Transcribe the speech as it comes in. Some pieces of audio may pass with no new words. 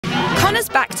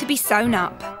Connor's back to be sewn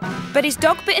up, but his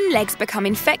dog-bitten legs become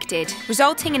infected,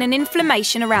 resulting in an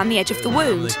inflammation around the edge of the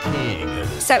wound.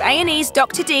 So A&E's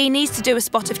Dr. D needs to do a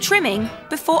spot of trimming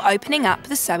before opening up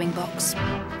the sewing box.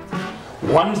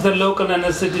 Once the local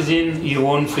anaesthetic is in, you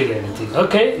won't feel anything,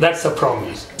 okay? That's a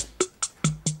promise.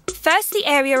 First, the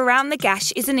area around the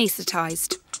gash is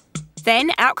anaesthetised. Then,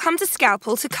 out comes a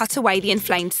scalpel to cut away the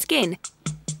inflamed skin.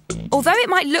 Although it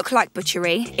might look like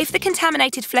butchery, if the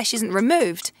contaminated flesh isn't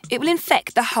removed, it will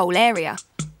infect the whole area.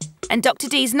 And Dr.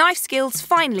 D's knife skills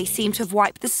finally seem to have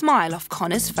wiped the smile off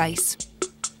Connor's face.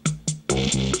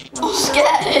 I'm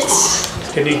scared.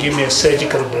 Can you give me a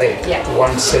surgical blade? Yeah.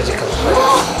 One surgical blade.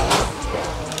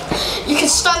 You can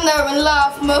stand there and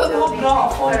laugh, Mum.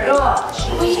 What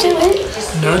are you doing?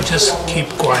 No, just keep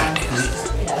quiet.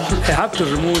 I have to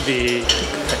remove the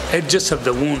edges of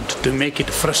the wound to make it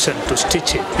freshen, to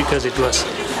stitch it, because it was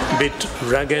a bit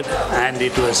rugged and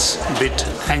it was a bit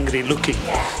angry looking.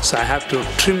 So I have to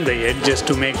trim the edges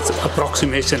to make the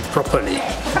approximation properly.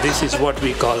 This is what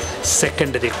we call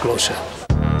secondary closure.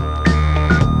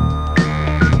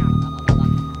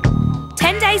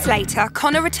 10 days later,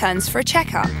 Connor returns for a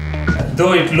checkup.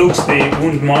 Though it looks, the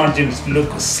wound margins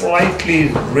look slightly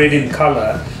red in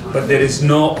color, but there is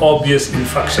no obvious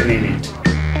infection in it.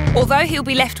 Although he'll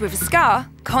be left with a scar,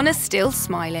 Connor's still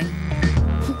smiling.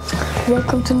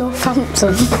 Welcome to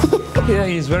Northampton. Yeah,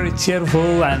 he's very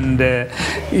cheerful and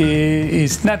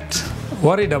he's not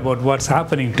worried about what's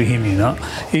happening to him, you know.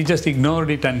 He just ignored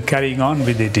it and carrying on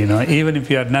with it, you know. Even if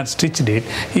you had not stitched it,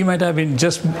 he might have been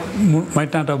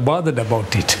might not have bothered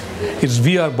about it.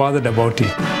 We are bothered about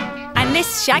it. And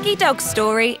this shaggy dog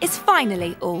story is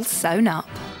finally all sewn up.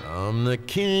 I'm the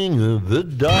king of the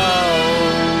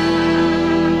dog.